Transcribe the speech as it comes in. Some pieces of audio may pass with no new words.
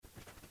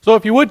So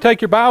if you would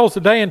take your Bibles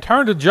today and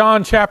turn to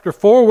John chapter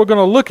 4, we're going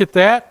to look at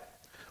that.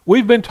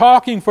 We've been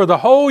talking for the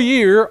whole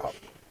year,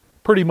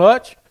 pretty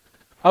much,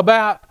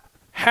 about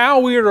how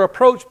we are to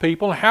approach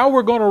people, how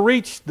we're going to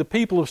reach the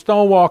people of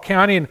Stonewall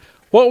County, and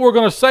what we're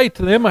going to say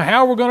to them, and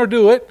how we're going to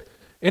do it.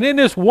 And in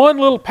this one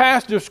little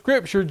passage of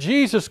Scripture,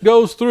 Jesus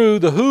goes through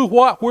the who,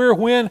 what, where,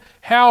 when,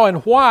 how,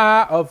 and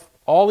why of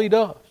all He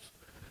does.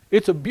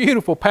 It's a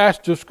beautiful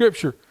passage of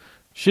Scripture.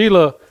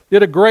 Sheila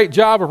did a great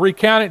job of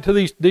recounting it to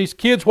these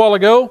kids a while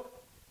ago.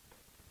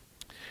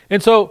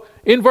 And so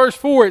in verse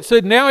 4 it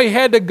said, now He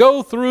had to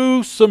go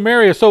through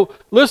Samaria. So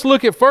let's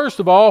look at first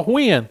of all,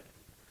 when.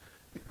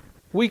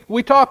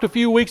 We talked a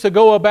few weeks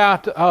ago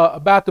about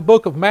the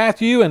book of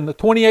Matthew and the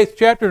 28th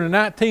chapter and the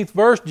 19th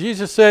verse.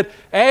 Jesus said,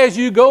 as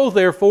you go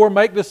therefore,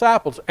 make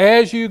disciples.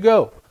 As you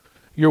go.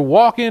 You're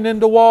walking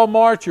into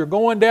Walmart, you're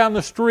going down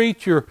the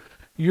street,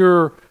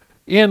 you're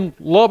in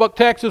Lubbock,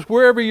 Texas,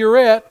 wherever you're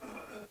at.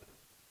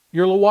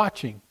 You're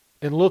watching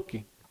and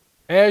looking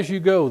as you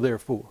go,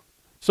 therefore.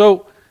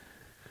 So,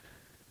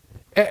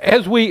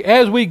 as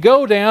we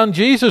go down,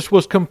 Jesus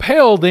was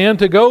compelled then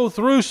to go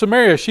through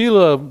Samaria.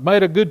 Sheila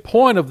made a good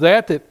point of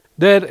that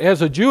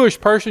as a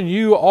Jewish person,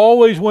 you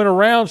always went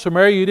around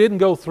Samaria. You didn't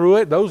go through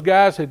it. Those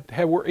guys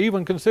were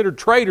even considered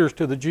traitors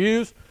to the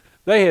Jews.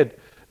 They had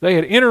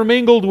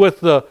intermingled with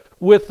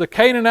the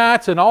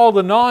Canaanites and all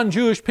the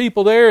non-Jewish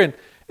people there,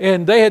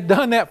 and they had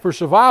done that for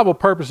survival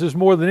purposes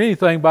more than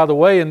anything, by the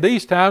way, in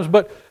these times.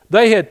 But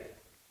they had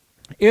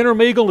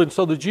intermingled, and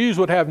so the Jews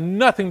would have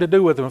nothing to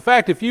do with them. In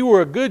fact, if you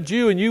were a good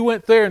Jew and you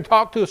went there and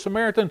talked to a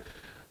Samaritan,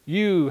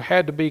 you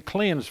had to be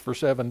cleansed for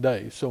 7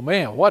 days. So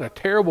man, what a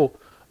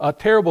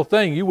terrible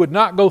thing. You would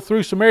not go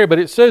through Samaria. But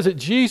it says that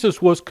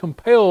Jesus was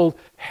compelled,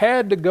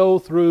 had to go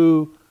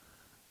through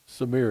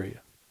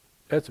Samaria.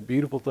 That's a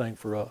beautiful thing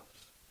for us.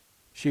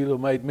 Sheila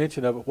made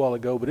mention of it a while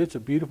ago, but it's a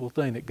beautiful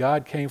thing that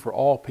God came for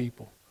all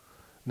people.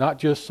 Not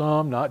just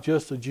some, not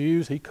just the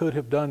Jews. He could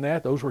have done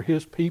that. Those were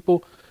His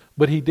people.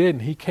 But He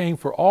didn't. He came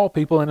for all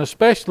people, and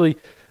especially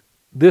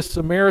this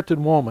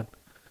Samaritan woman.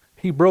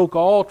 He broke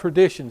all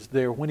traditions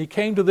there. When He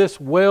came to this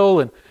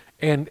well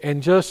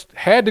and just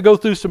had to go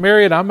through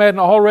Samaria, and I imagine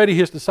already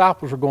His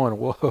disciples were going,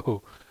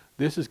 whoa,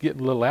 this is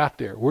getting a little out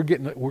there. We're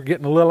getting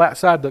a little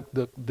outside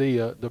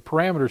the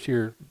parameters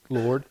here,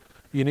 Lord.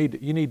 You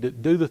need to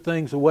do the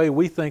things the way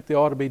we think they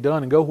ought to be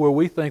done and go where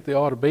we think they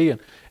ought to be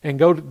and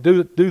go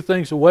to do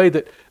things the way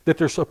that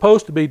they're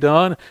supposed to be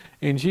done.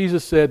 And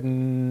Jesus said,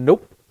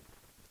 nope,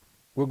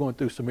 we're going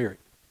through Samaria.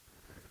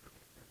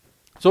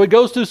 So He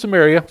goes through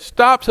Samaria,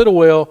 stops at a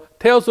well,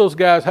 tells those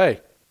guys, hey,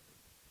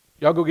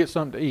 y'all go get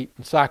something to eat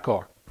in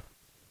Sychar.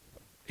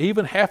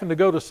 Even having to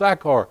go to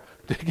Sychar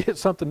to get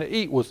something to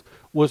eat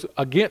was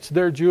against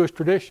their Jewish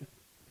tradition.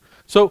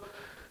 So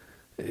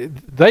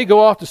they go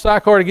off to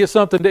Sychar to get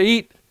something to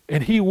eat,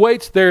 and He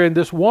waits there, and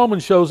this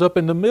woman shows up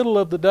in the middle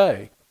of the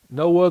day.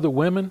 No other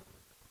women,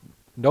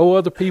 no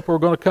other people are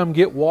going to come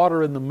get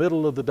water in the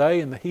middle of the day,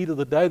 in the heat of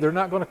the day. They're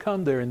not going to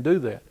come there and do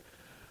that.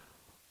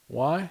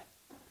 Why?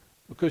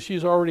 Because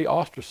she's already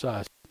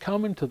ostracized.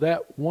 Coming to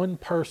that one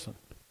person.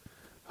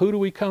 Who do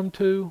we come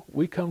to?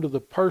 We come to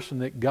the person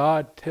that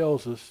God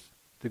tells us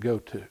to go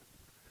to.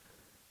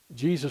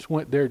 Jesus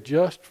went there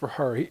just for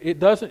her. It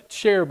doesn't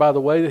share, by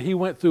the way, that He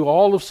went through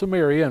all of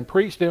Samaria and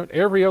preached in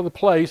every other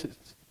place.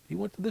 He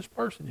went to this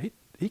person.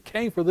 He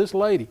came for this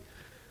lady.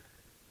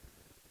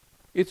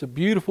 It's a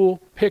beautiful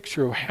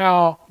picture of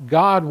how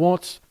God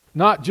wants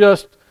not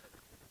just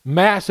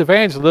mass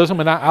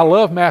evangelism, and I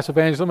love mass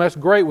evangelism. That's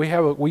great.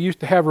 We used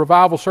to have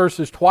revival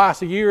services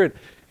twice a year,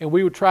 and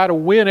we would try to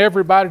win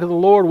everybody to the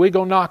Lord. We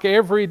go knock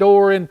every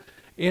door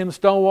in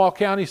Stonewall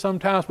County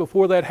sometimes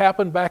before that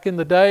happened back in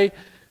the day.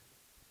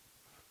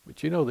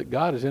 But you know that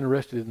God is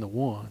interested in the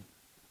one.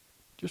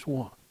 Just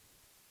one.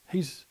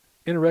 He's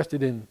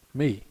interested in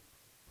me,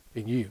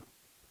 in you.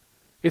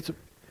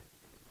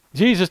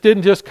 Jesus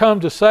didn't just come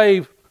to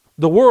save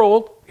the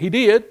world. He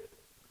did.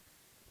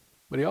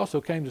 But He also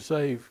came to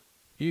save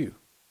you.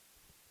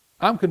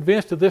 I'm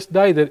convinced to this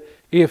day that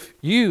if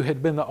you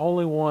had been the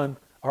only one,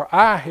 or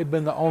I had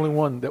been the only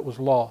one that was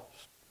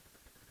lost,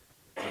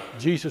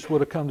 Jesus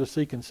would have come to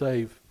seek and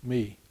save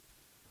me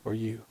or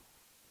you.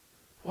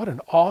 What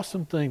an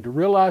awesome thing to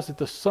realize that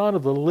the Son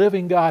of the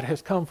living God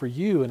has come for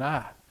you and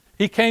I.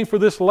 He came for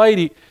this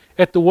lady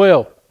at the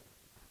well.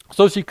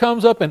 So she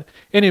comes up and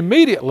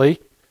immediately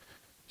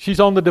she's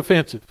on the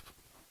defensive.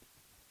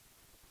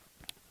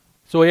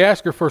 So He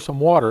asked her for some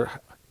water,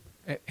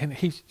 and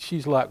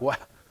she's like, wow,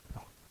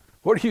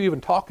 what are you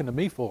even talking to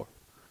me for?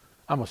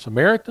 I'm a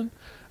Samaritan.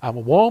 I'm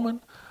a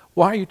woman.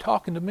 Why are you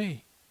talking to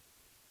me?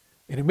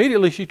 And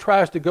immediately she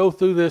tries to go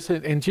through this,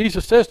 and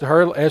Jesus says to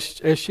her, as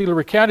Sheila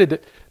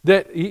recounted,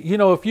 that you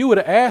know, if you would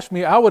have asked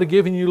me, I would have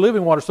given you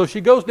living water. So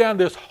she goes down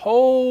this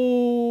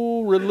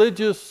whole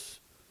religious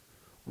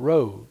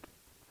road,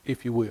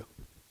 if you will.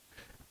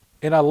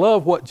 And I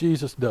love what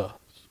Jesus does.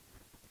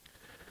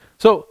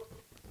 So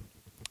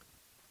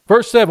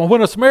Verse 7,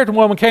 when a Samaritan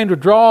woman came to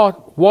draw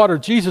water,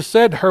 Jesus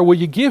said to her, will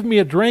you give me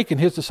a drink? And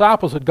his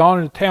disciples had gone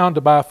into town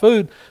to buy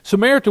food.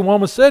 Samaritan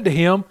woman said to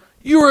him,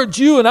 you are a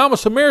Jew and I'm a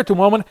Samaritan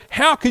woman.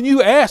 How can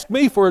you ask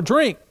me for a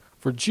drink?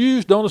 For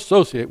Jews don't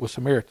associate with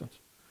Samaritans.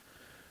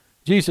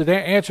 Jesus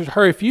answered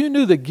her, if you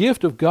knew the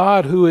gift of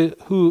God,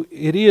 who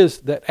it is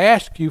that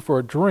asks you for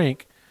a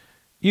drink,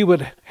 you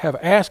would have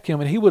asked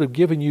him and he would have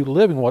given you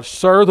living water.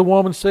 Sir, the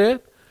woman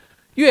said,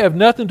 you have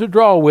nothing to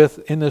draw with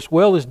and this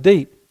well is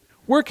deep.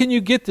 Where can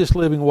you get this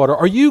living water?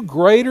 Are you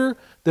greater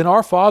than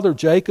our father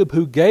Jacob,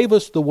 who gave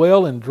us the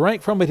well and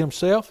drank from it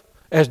himself,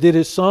 as did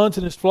his sons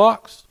and his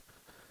flocks?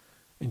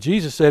 And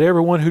Jesus said,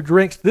 everyone who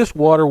drinks this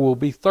water will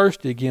be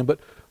thirsty again, but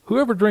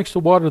whoever drinks the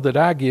water that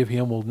I give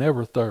him will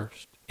never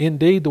thirst.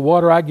 Indeed, the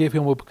water I give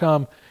him will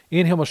become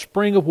in him a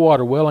spring of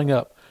water welling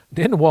up.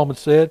 Then the woman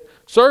said,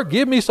 sir,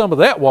 give me some of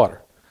that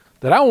water,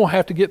 that I won't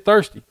have to get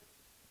thirsty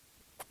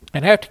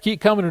and have to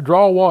keep coming to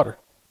draw water.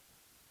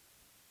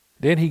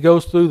 Then he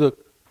goes through the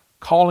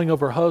calling of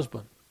her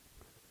husband.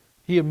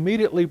 He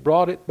immediately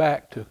brought it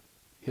back to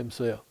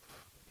himself.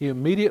 He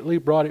immediately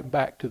brought it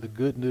back to the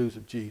good news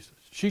of Jesus.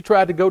 She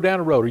tried to go down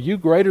the road. Are you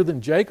greater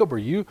than Jacob? Are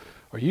you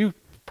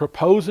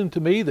proposing to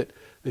me that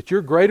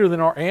you're greater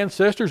than our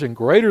ancestors and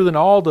greater than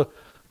all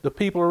the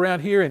people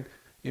around here? And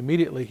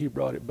immediately he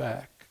brought it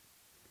back.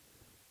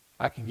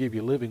 I can give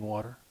you living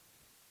water.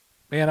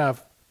 Man,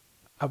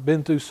 I've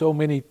been through so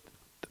many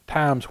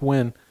times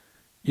when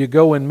you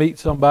go and meet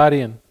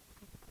somebody, and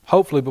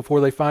hopefully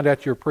before they find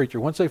out you're a preacher.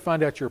 Once they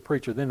find out you're a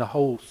preacher, then the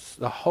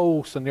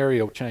whole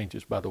scenario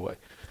changes, by the way.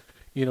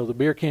 You know, the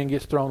beer can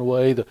gets thrown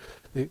away,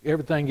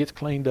 everything gets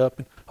cleaned up,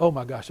 and oh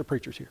my gosh, the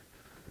preacher's here.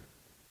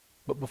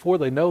 But before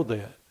they know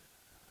that,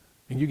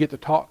 and you get to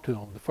talk to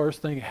them, the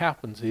first thing that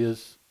happens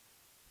is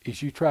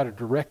you try to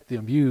direct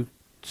them. You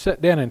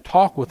sit down and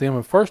talk with them,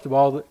 and first of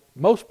all,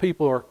 most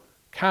people are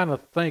kind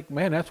of think,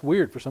 man, that's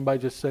weird for somebody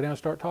to just sit down and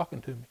start talking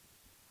to me.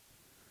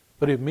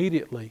 But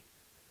immediately,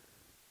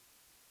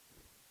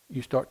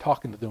 you start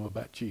talking to them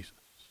about Jesus.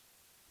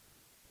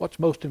 What's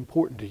most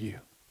important to you?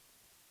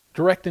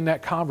 Directing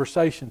that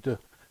conversation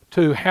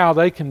to how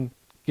they can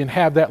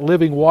have that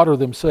living water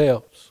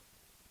themselves.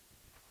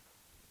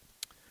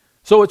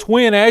 So it's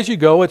when, as you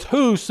go, it's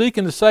who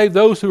seeking to save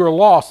those who are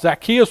lost.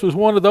 Zacchaeus was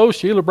one of those.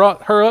 Sheila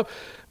brought her up.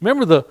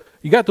 Remember,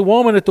 you got the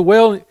woman at the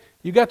well.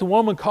 You got the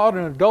woman caught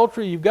in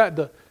adultery. You've got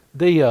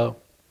the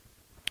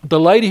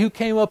lady who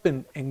came up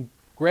and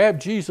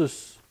grabbed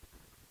Jesus'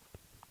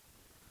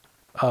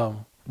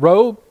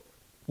 robe,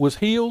 was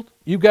healed.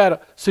 You've got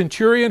a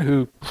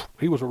centurion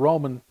he was a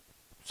Roman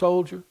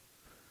soldier.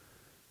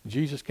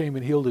 Jesus came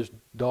and healed his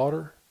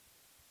daughter.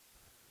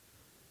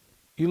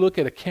 You look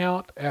at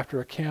account after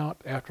account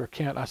after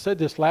account. I said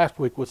this last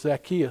week with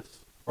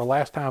Zacchaeus, or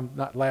last time,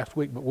 not last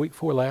week, but week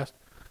before last.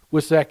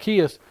 With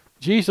Zacchaeus,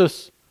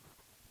 Jesus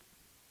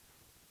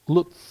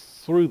looked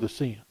through the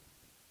sin.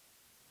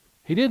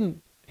 He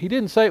didn't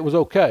say it was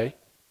okay.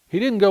 He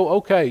didn't go,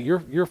 okay,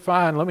 you're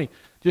fine, let me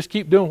just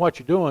keep doing what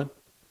you're doing.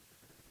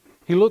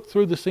 He looked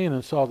through the sin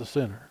and saw the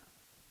sinner.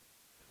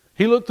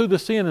 He looked through the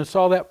sin and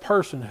saw that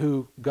person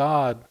who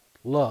God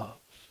loves.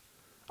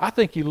 I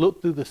think he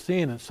looked through the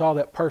sin and saw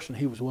that person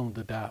he was willing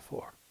to die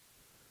for.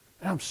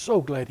 And I'm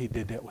so glad he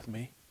did that with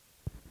me.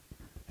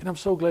 And I'm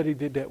so glad he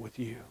did that with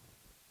you.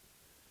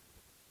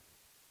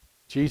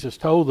 Jesus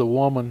told the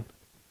woman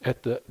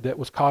that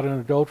was caught in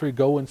adultery,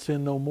 go and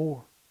sin no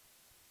more.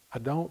 I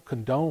don't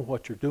condone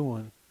what you're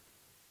doing,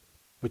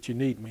 but you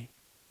need me.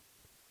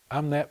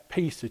 I'm that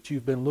peace that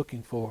you've been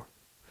looking for.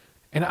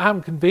 And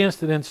I'm convinced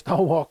that in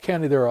Stonewall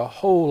County there are a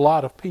whole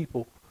lot of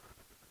people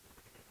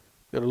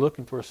that are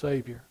looking for a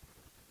Savior.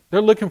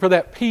 They're looking for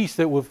that peace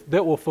that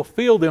will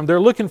fulfill them. They're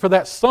looking for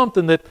that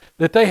something that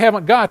they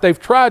haven't got. They've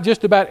tried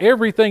just about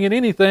everything and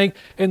anything,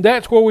 and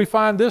that's where we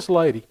find this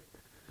lady.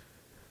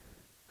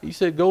 He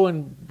said, go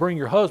and bring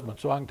your husband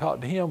so I can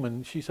talk to him.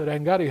 And she said, I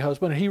haven't got any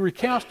husband. And he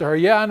recounts to her,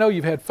 yeah, I know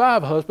you've had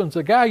 5 husbands.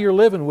 The guy you're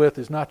living with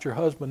is not your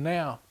husband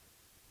now.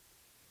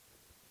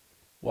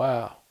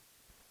 Wow.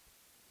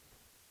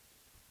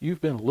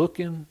 You've been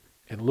looking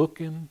and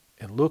looking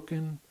and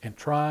looking and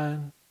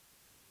trying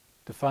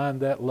to find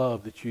that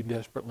love that you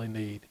desperately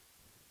need.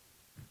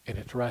 And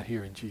it's right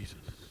here in Jesus.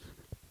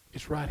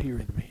 It's right here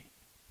in me.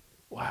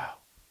 Wow.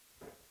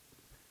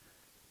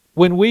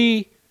 When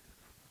we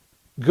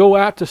go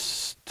out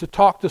to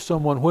talk to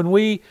someone, when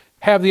we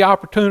have the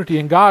opportunity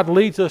and God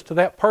leads us to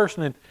that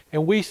person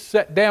and we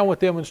sit down with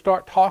them and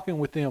start talking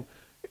with them,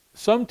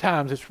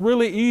 sometimes it's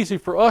really easy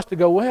for us to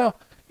go, well,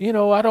 you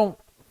know, I don't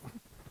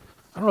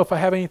know if I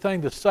have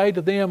anything to say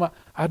to them.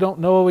 I don't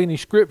know any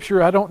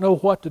scripture. I don't know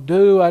what to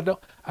do.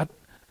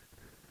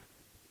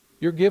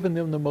 You're giving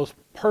them the most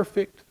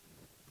perfect,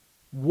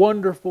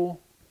 wonderful,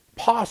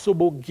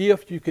 possible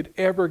gift you could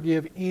ever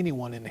give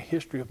anyone in the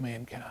history of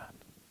mankind.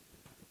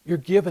 You're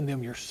giving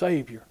them your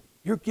Savior.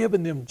 You're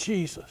giving them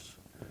Jesus.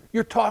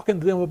 You're talking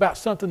to them about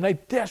something they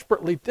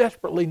desperately,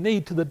 desperately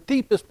need to the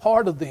deepest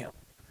part of them.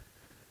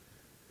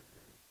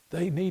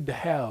 They need to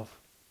have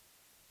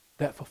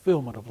that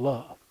fulfillment of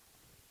love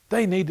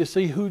They need to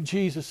see who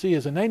Jesus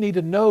is, and they need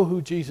to know who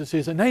Jesus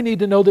is, and they need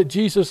to know that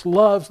Jesus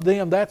loves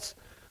them. That's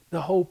the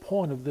whole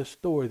point of this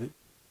story, that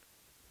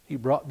he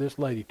brought this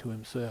lady to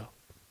himself.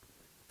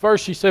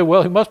 First she said,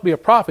 well, he must be a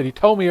prophet. He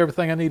told me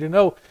everything I need to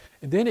know.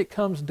 And then it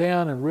comes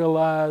down and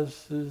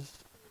realizes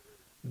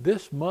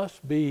this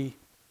must be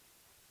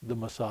the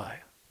Messiah.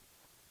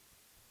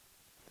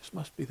 This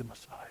must be the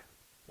Messiah.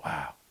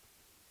 Wow.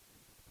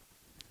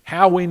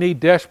 How we need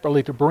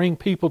desperately to bring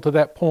people to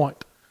that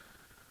point.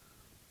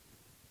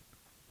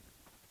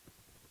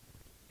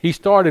 He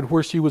started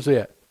where she was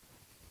at.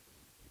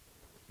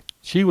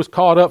 She was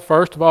caught up,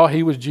 first of all,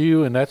 he was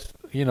Jew, and that's,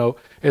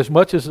 as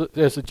much as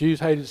the Jews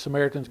hated the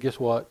Samaritans, guess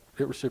what?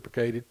 It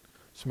reciprocated.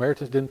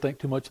 Samaritans didn't think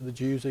too much of the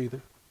Jews either.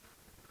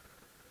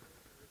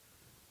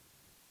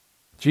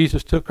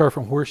 Jesus took her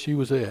from where she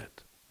was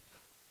at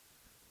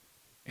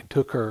and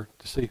took her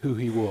to see who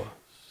he was.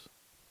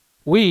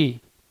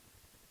 We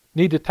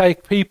need to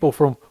take people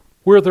from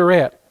where they're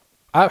at.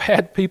 I've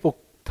had people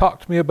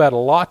talk to me about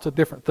lots of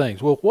different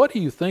things. Well, what do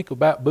you think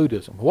about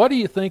Buddhism? What do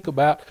you think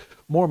about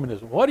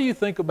Mormonism? What do you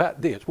think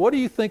about this? What do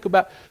you think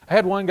about... I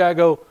had one guy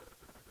go,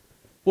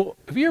 well,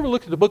 have you ever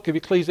looked at the book of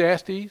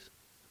Ecclesiastes?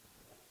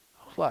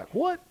 I was like,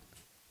 what?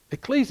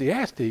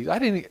 Ecclesiastes? I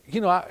didn't,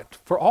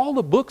 for all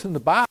the books in the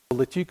Bible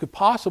that you could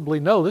possibly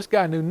know, this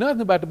guy knew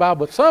nothing about the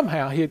Bible, but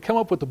somehow he had come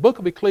up with the book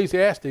of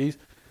Ecclesiastes.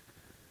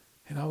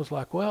 And I was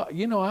like, well,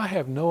 I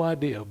have no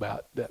idea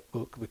about that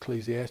book of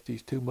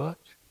Ecclesiastes too much.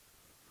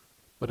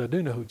 But I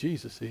do know who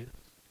Jesus is.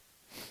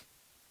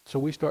 So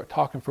we start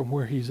talking from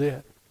where he's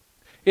at.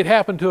 It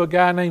happened to a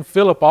guy named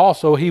Philip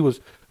also. He was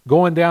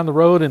going down the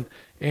road,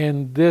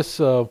 and this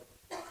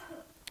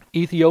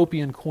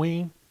Ethiopian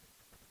queen,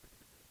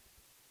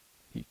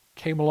 he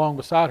came along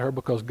beside her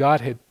because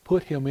God had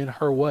put him in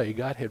her way.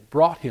 God had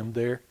brought him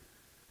there.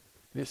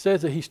 And it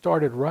says that he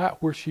started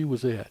right where she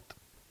was at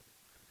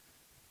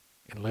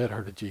and led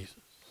her to Jesus.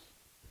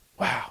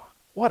 Wow,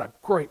 what a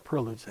great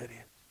privilege that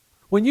is.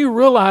 When you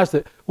realize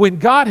that when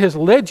God has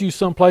led you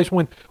someplace,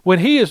 when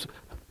he has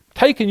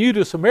taken you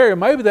to Samaria,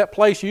 maybe that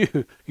place you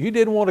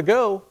didn't want to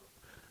go.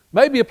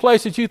 Maybe a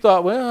place that you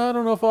thought, well, I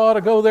don't know if I ought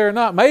to go there or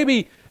not.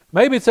 Maybe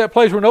it's that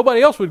place where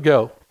nobody else would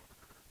go.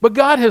 But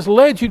God has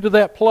led you to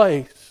that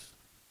place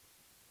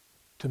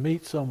to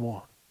meet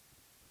someone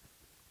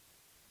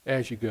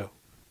as you go.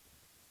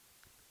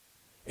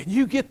 And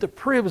you get the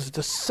privilege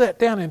to sit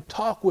down and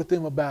talk with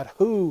them about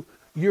who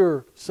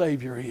your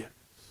Savior is.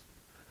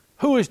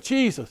 Who is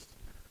Jesus?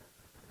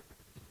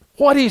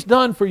 What he's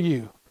done for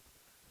you.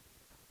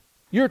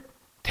 Your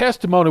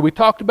testimony, we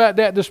talked about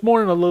that this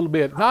morning a little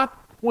bit. Not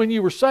when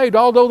you were saved,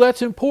 although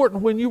that's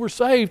important when you were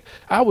saved.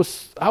 I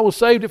was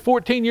saved at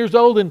 14 years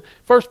old in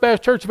First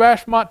Baptist Church of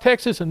Ashmont,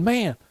 Texas, and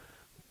man,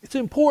 it's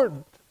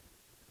important.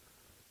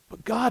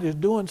 But God is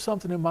doing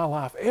something in my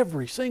life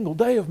every single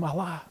day of my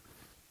life.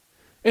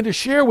 And to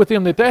share with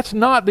them that that's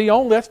not the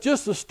only, that's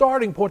just the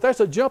starting point. That's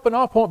a jumping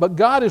off point. But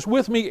God is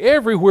with me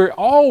everywhere,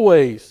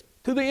 always,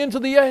 to the ends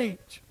of the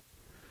age.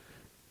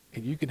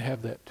 And you can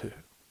have that too.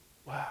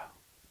 Wow.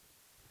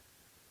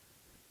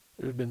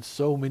 There's been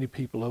so many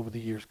people over the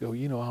years go,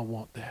 I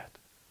want that.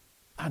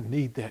 I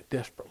need that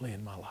desperately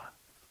in my life.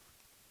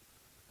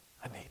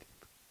 I need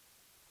it.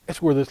 That's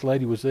where this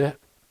lady was at.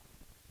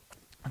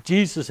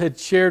 Jesus had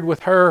shared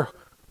with her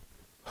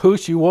who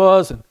she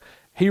was, and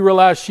he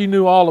realized she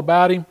knew all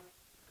about him.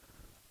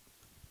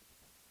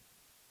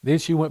 Then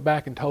she went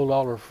back and told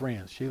all her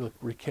friends. She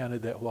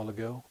recounted that a while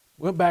ago.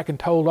 Went back and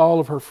told all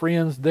of her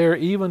friends there,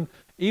 even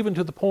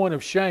to the point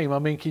of shame. I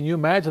mean, can you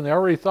imagine? They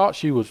already thought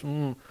she was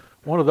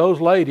one of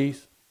those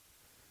ladies.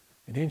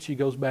 And then she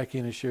goes back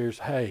in and shares,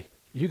 hey,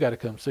 you got to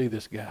come see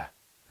this guy.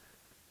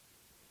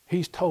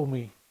 He's told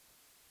me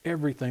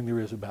everything there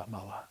is about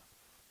my life.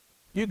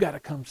 You got to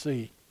come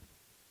see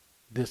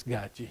this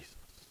guy, Jesus.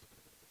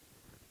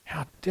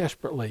 How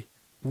desperately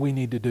we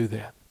need to do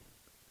that.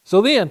 So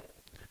then,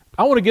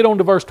 I want to get on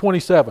to verse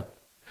 27.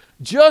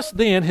 Just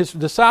then his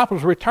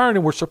disciples returned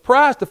and were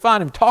surprised to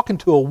find him talking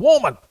to a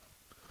woman.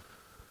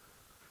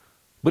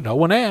 But no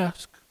one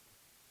asked,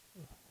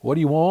 what do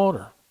you want?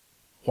 Or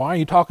why are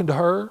you talking to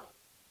her?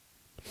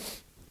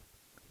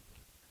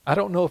 I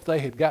don't know if they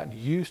had gotten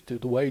used to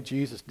the way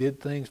Jesus did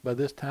things by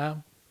this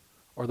time,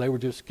 or they were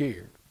just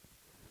scared.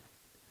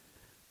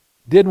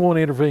 Didn't want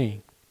to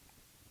intervene.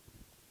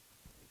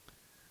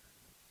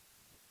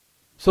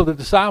 So the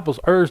disciples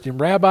urged him,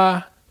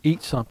 Rabbi,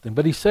 eat something.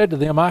 But he said to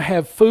them, I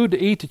have food to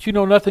eat that you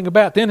know nothing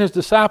about. Then his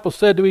disciples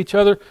said to each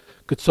other,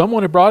 could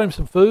someone have brought him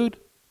some food?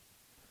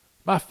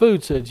 My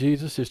food, said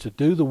Jesus, is to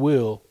do the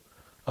will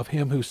of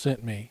him who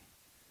sent me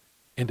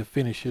and to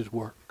finish his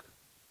work.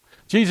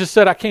 Jesus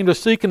said, I came to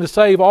seek and to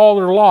save all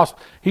that are lost.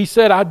 He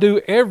said, I do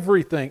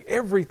everything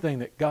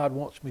that God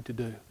wants me to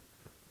do.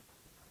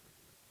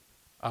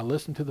 I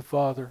listen to the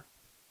Father.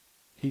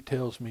 He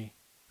tells me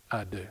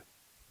I do.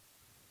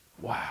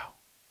 Wow.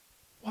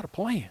 What a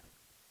plan.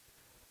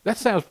 That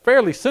sounds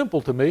fairly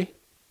simple to me.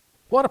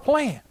 What a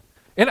plan.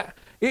 And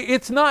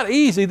It's not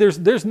easy.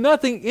 There's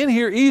nothing in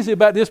here easy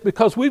about this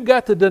because we've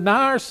got to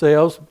deny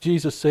ourselves,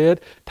 Jesus said,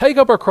 take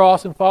up our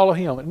cross and follow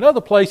him. In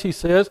another place he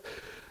says,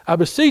 I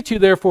beseech you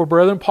therefore,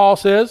 brethren, Paul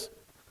says,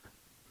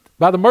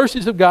 by the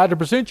mercies of God, to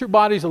present your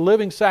bodies a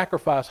living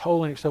sacrifice,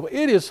 holy and acceptable.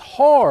 It is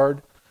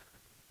hard,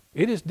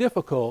 it is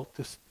difficult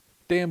to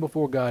stand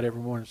before God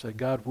every morning and say,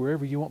 God,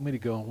 wherever you want me to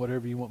go and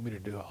whatever you want me to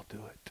do, I'll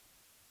do it.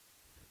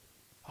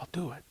 I'll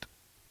do it.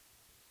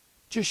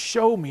 Just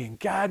show me and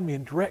guide me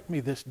and direct me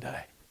this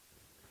day.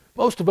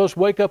 Most of us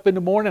wake up in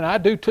the morning, I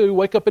do too,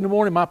 wake up in the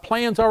morning, my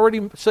plan's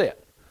already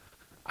set.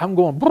 I'm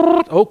going,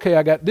 okay,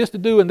 I got this to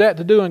do and that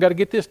to do, and I got to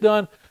get this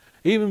done.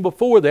 Even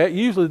before that,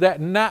 usually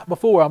that night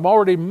before, I'm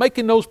already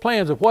making those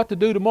plans of what to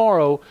do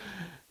tomorrow.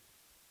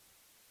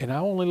 And I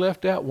only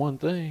left out one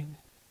thing,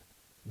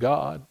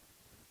 God.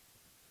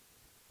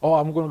 Oh,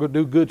 I'm going to go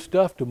do good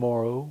stuff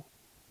tomorrow.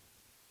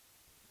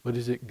 But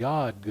is it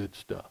God good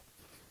stuff?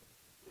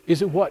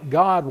 Is it what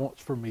God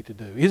wants for me to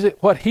do? Is it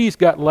what he's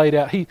got laid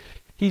out?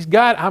 He's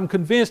got, I'm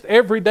convinced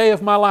every day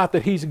of my life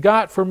that he's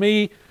got for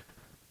me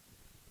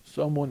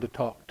someone to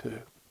talk to,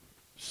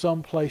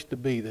 some place to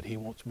be that he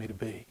wants me to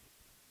be.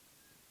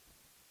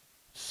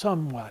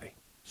 Somebody,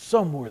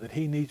 somewhere that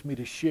he needs me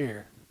to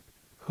share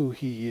who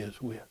he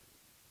is with.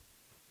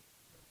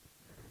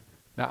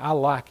 Now, I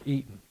like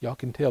eating. Y'all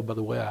can tell by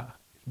the way as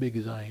big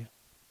as I am.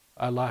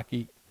 I like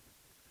eating.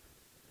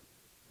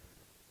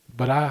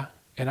 But I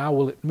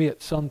will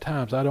admit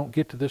sometimes I don't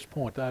get to this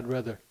point. I'd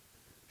rather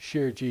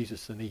share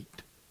Jesus than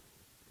eat.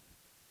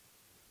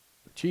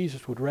 But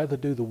Jesus would rather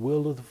do the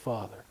will of the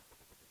Father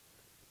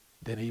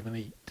than even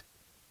eat.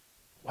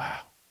 Wow.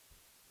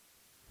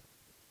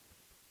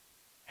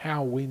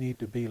 How we need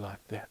to be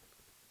like that.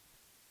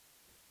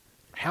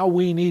 How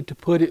we need to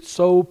put it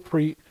so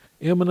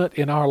preeminent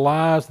in our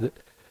lives that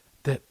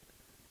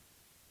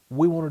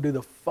we want to do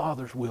the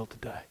Father's will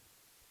today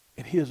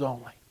and his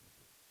only.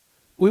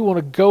 We want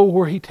to go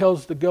where he tells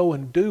us to go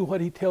and do what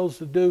he tells us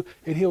to do,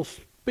 and he'll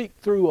speak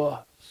through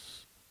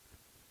us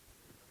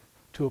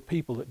to a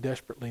people that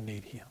desperately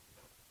need him.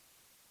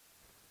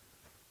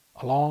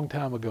 A long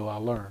time ago I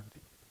learned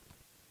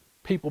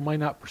people may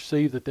not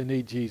perceive that they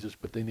need Jesus,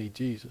 but they need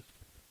Jesus.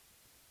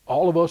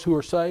 All of us who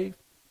are saved,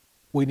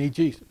 we need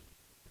Jesus.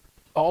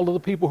 All of the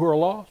people who are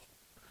lost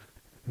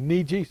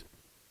need Jesus.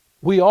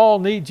 We all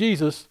need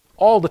Jesus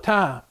all the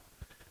time.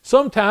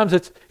 Sometimes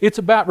it's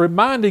about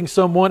reminding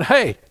someone,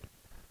 hey,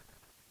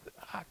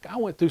 I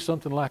went through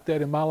something like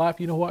that in my life.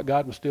 You know what?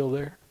 God was still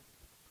there.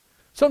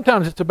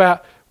 Sometimes it's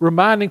about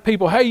reminding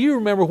people, hey, you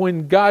remember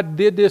when God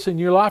did this in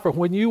your life, or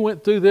when you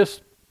went through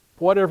this,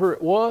 whatever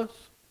it was,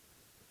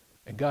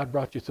 and God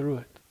brought you through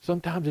it.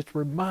 Sometimes it's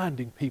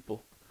reminding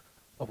people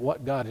of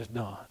what God has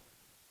done.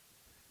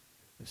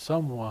 And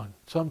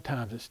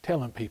sometimes it's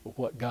telling people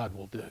what God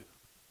will do.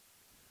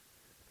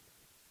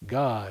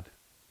 God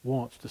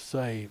wants to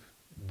save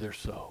their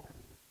soul.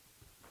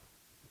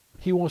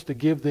 He wants to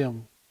give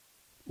them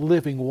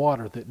living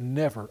water that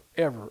never,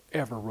 ever,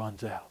 ever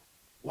runs out.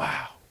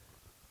 Wow.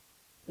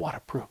 What a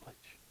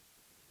privilege.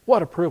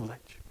 What a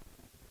privilege.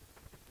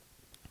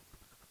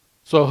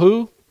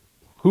 So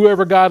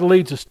whoever God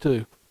leads us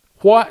to,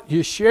 what?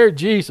 You share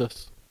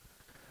Jesus.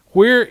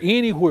 Where,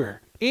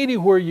 anywhere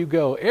you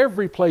go,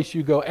 every place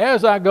you go,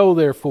 as I go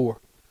therefore.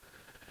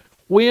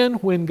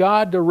 When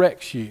God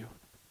directs you.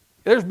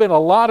 There's been a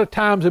lot of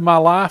times in my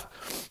life,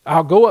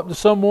 I'll go up to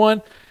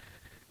someone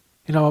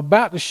and I'm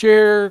about to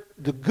share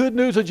the good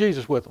news of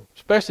Jesus with them,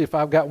 especially if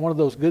I've got one of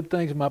those good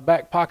things in my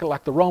back pocket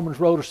like the Romans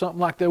Road or something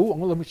like that. Ooh,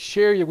 let me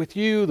share with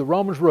you the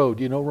Romans Road.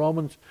 You know,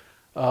 Romans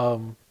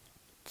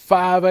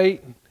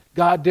 5:8.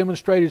 God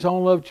demonstrated his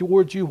own love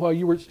towards you while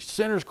you were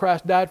sinners.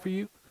 Christ died for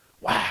you.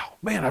 Wow,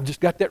 man, I've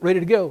just got that ready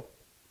to go.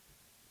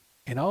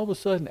 And all of a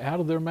sudden, out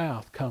of their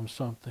mouth comes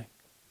something.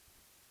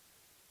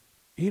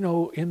 You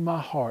know, in my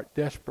heart,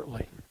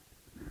 desperately,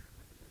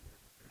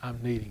 I'm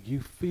needing.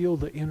 You feel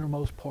the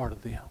innermost part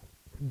of them.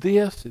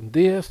 This and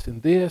this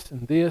and this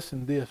and this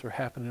and this are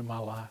happening in my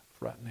life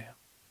right now.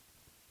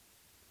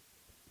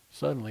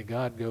 Suddenly,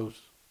 God goes,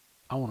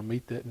 I want to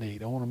meet that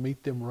need. I want to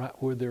meet them right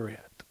where they're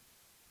at.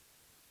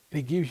 And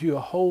he gives you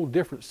a whole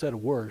different set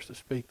of words to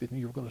speak than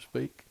you were going to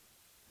speak.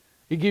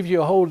 He gives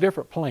you a whole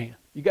different plan.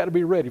 You got to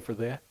be ready for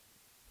that.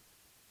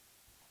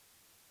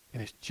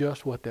 And it's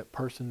just what that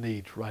person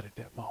needs right at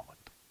that moment.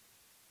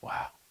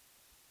 Wow.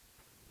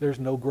 There's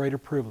no greater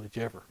privilege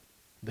ever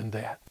than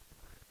that.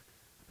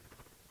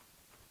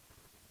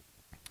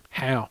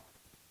 How?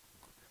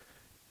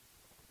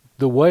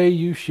 The way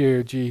you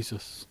share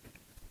Jesus.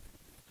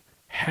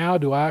 How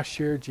do I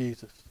share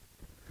Jesus?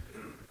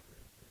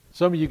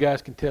 Some of you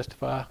guys can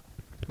testify.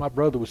 If my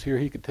brother was here,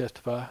 he could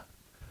testify.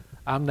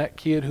 I'm that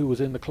kid who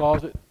was in the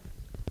closet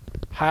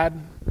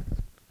hiding.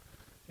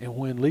 And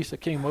when Lisa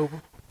came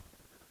over,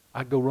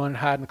 I'd go run and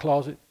hide in the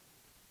closet.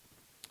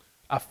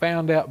 I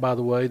found out, by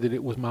the way, that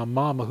it was my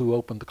mama who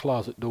opened the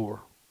closet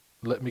door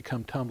and let me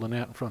come tumbling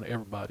out in front of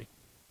everybody.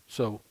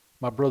 So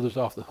my brother's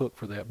off the hook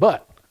for that.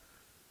 But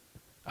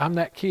I'm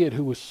that kid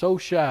who was so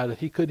shy that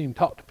he couldn't even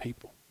talk to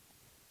people.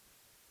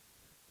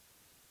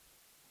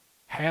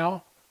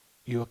 How?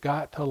 You've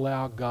got to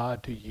allow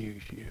God to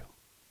use you.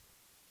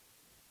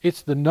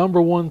 It's the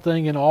number one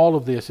thing in all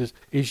of this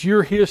is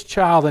you're His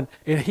child, and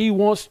He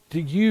wants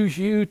to use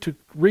you to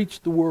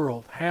reach the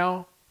world.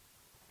 How?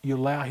 You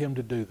allow Him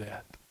to do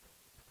that.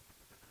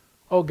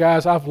 Oh,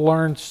 guys, I've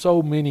learned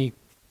so many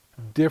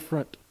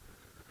different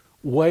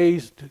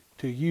ways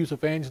to use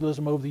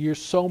evangelism over the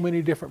years, so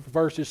many different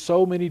verses,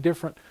 so many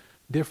different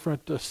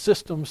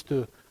systems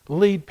to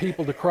lead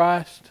people to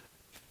Christ.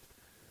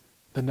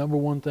 The number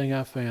one thing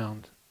I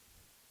found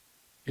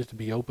is to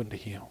be open to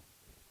Him.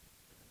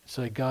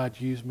 Say, God,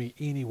 use me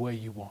any way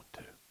you want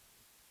to.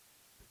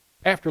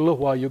 After a little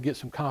while, you'll get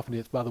some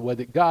confidence, by the way,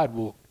 that God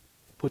will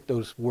put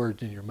those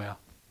words in your mouth.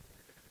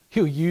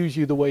 He'll use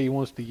you the way He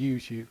wants to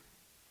use you.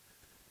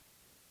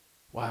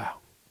 Wow.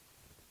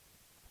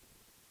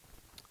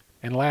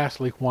 And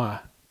lastly,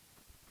 why?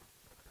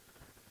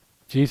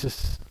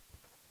 Jesus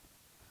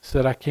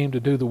said, I came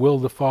to do the will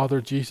of the Father.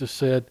 Jesus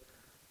said,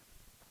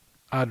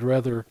 I'd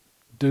rather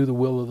do the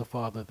will of the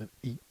Father than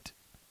eat.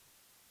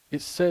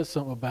 It says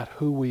something about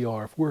who we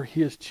are. If we're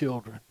His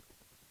children,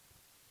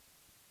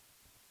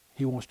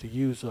 He wants to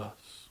use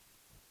us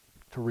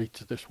to reach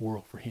this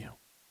world for Him.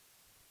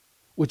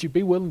 Would you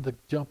be willing to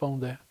jump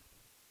on that?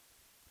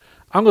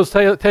 I'm going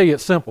to tell you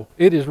it's simple.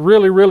 It is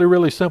really, really,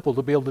 really simple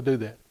to be able to do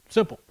that.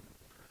 Simple.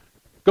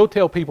 Go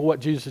tell people what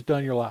Jesus has done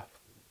in your life.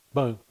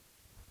 Boom.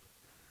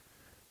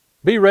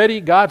 Be ready.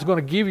 God's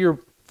going to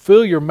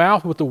fill your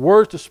mouth with the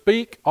words to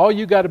speak. All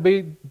you got to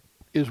be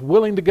is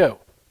willing to go.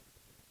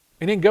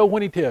 And then go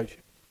when He tells you.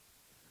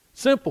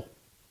 Simple.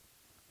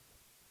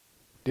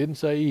 Didn't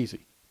say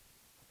easy.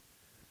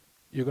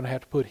 You're going to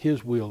have to put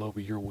His will over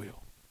your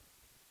will.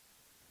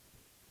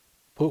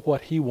 Put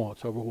what He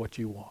wants over what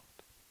you want.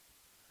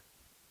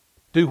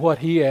 Do what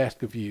He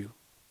asks of you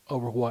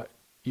over what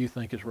you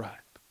think is right.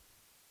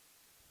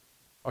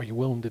 Are you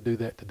willing to do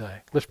that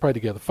today? Let's pray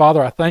together.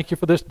 Father, I thank You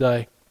for this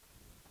day.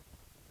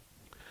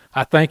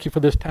 I thank You for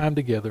this time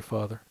together,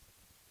 Father.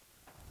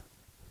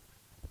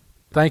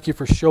 Thank You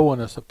for showing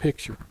us a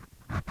picture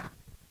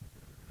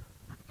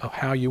of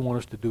how You want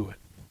us to do it.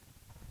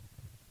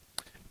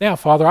 Now,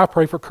 Father, I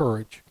pray for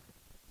courage.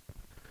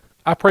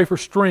 I pray for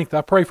strength.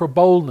 I pray for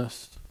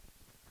boldness.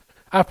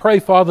 I pray,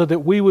 Father, that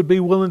we would be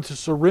willing to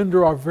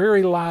surrender our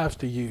very lives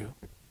to You.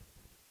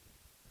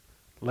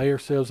 Lay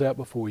ourselves out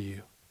before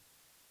You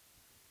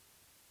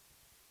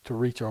to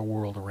reach our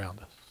world around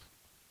us.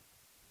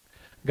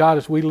 God,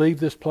 as we leave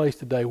this place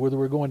today, whether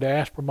we're going to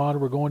Aspermont or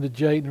we're going to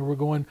Jayton or we're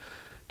going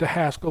to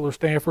Haskell or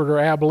Stanford or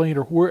Abilene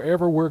or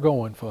wherever we're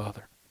going,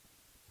 Father,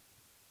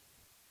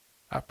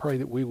 I pray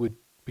that we would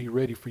be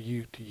ready for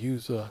You to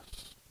use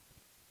us,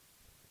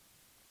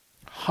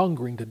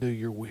 hungering to do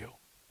Your will.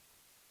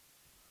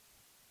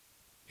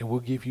 And we'll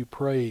give You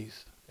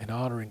praise and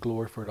honor and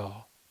glory for it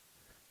all.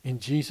 In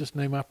Jesus'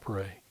 name I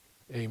pray.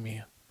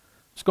 Amen.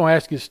 I'm just going to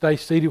ask you to stay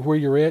seated where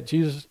you're at.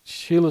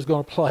 Sheila's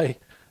going to play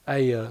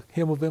a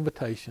hymn of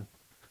invitation.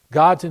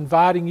 God's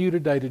inviting you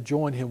today to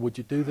join Him. Would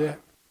you do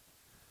that?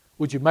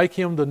 Would you make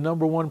Him the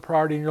number one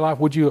priority in your life?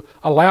 Would you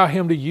allow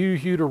Him to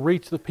use you to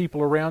reach the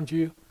people around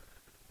you,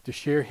 to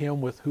share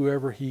Him with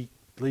whoever He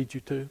leads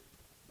you to?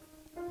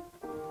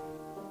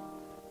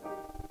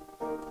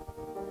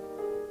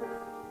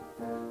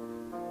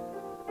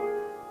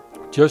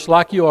 Just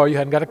like you are. You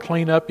haven't got to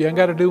clean up. You haven't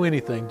got to do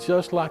anything.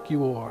 Just like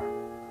you are.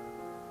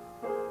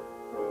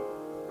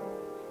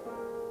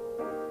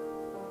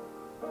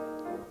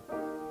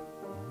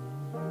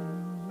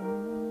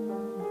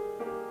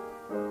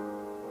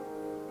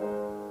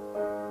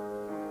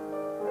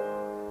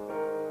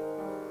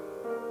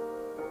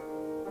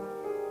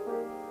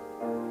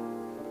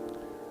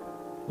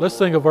 Let's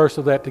sing a verse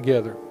of that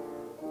together.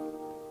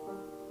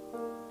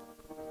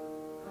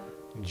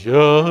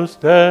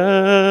 Just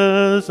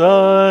as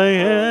I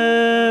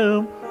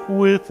am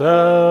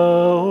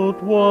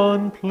without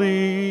one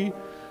plea,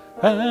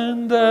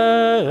 and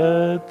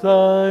that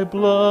Thy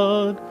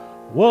blood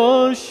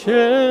was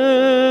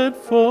shed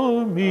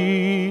for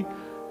me,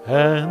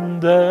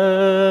 and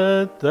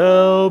that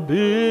Thou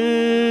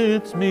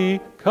bidst me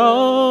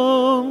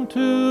come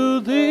to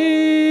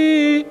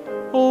Thee,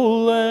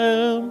 O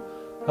Lamb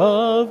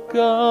of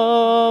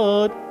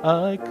God,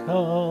 I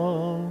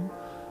come,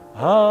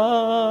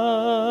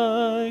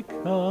 I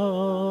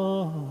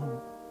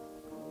come.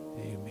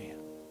 Amen.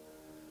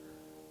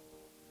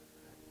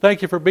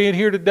 Thank you for being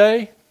here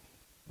today.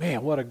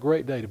 Man, what a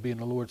great day to be in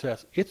the Lord's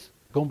house. It's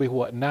going to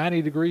be,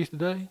 90 degrees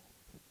today?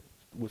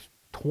 It was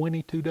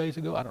 22 days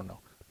ago? I don't know.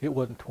 It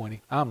wasn't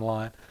 20. I'm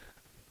lying.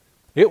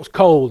 It was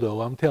cold,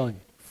 though, I'm telling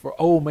you. For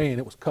old man,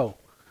 it was cold.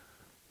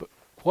 But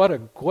what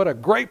a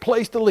great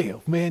place to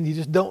live. Man, you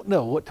just don't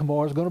know what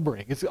tomorrow's going to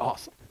bring. It's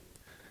awesome.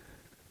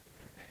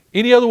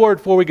 Any other word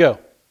before we go?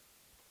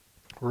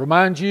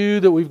 Remind you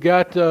that we've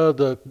got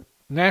the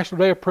National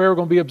Day of Prayer. We're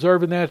going to be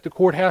observing that at the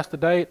courthouse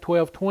today at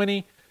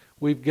 12:20.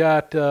 We've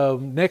got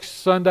next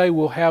Sunday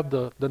we'll have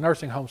the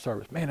nursing home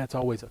service. Man, that's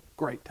always a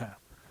great time.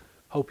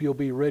 Hope you'll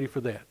be ready for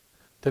that.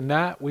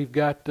 Tonight we've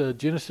got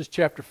Genesis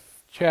chapter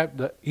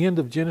the end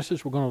of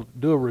Genesis. We're going to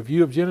do a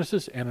review of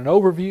Genesis and an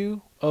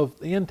overview of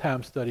the end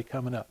time study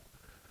coming up.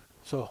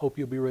 So I hope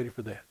you'll be ready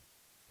for that.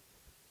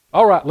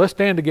 All right, let's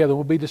stand together.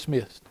 We'll be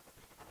dismissed.